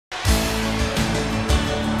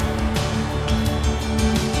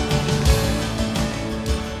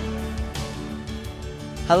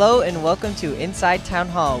Hello and welcome to Inside Town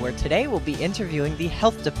Hall, where today we'll be interviewing the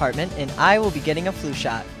health department and I will be getting a flu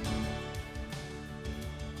shot.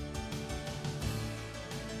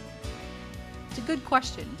 It's a good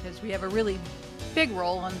question because we have a really big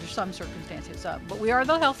role under some circumstances. But we are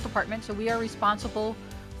the health department, so we are responsible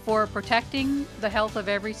for protecting the health of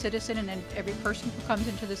every citizen and every person who comes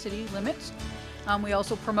into the city limits. We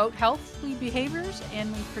also promote healthy behaviors and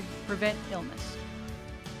we prevent illness.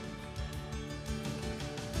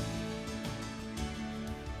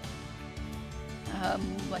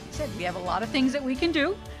 Like I said, we have a lot of things that we can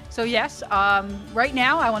do. So yes, right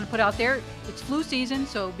now I want to put out there, it's flu season,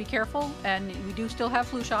 so be careful, and we do still have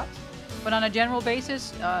flu shots. But on a general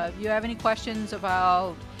basis, if you have any questions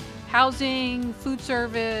about housing, food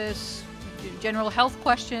service, general health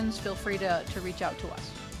questions, feel free to reach out to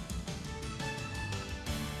us.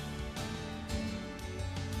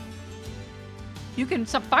 You can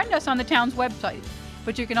find us on the town's website,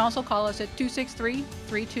 but you can also call us at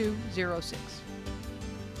 263-3206.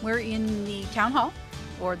 We're in the town hall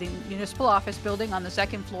or the municipal office building on the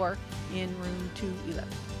second floor in room 211.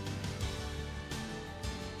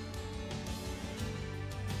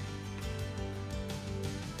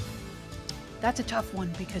 That's a tough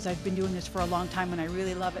one because I've been doing this for a long time and I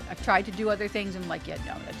really love it. I've tried to do other things and I'm like, yeah,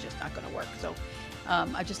 no, that's just not going to work. So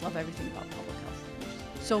I just love everything about public health.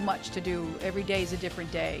 There's so much to do. Every day is a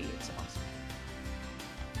different day. It's awesome.